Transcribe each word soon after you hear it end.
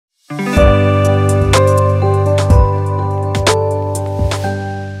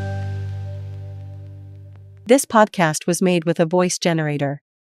This podcast was made with a voice generator.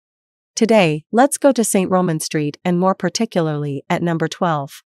 Today, let's go to St. Roman Street and more particularly at number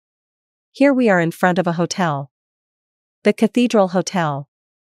 12. Here we are in front of a hotel. The Cathedral Hotel.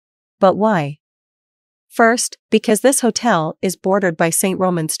 But why? First, because this hotel is bordered by St.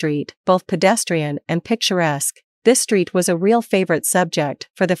 Roman Street, both pedestrian and picturesque. This street was a real favorite subject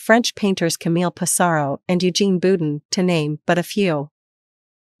for the French painters Camille Pissarro and Eugène Boudin, to name but a few.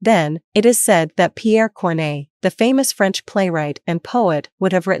 Then, it is said that Pierre Corneille, the famous French playwright and poet,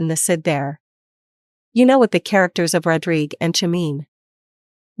 would have written the Cid there. You know, with the characters of Rodrigue and Chimène.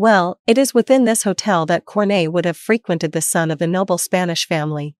 Well, it is within this hotel that Corneille would have frequented the son of the noble Spanish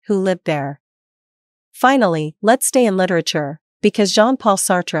family who lived there. Finally, let's stay in literature, because Jean-Paul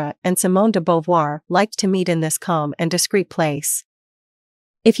Sartre and Simone de Beauvoir liked to meet in this calm and discreet place.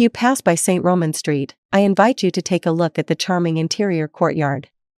 If you pass by St. Roman Street, I invite you to take a look at the charming interior courtyard.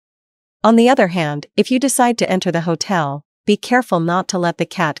 On the other hand, if you decide to enter the hotel, be careful not to let the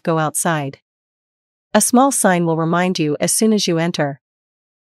cat go outside. A small sign will remind you as soon as you enter.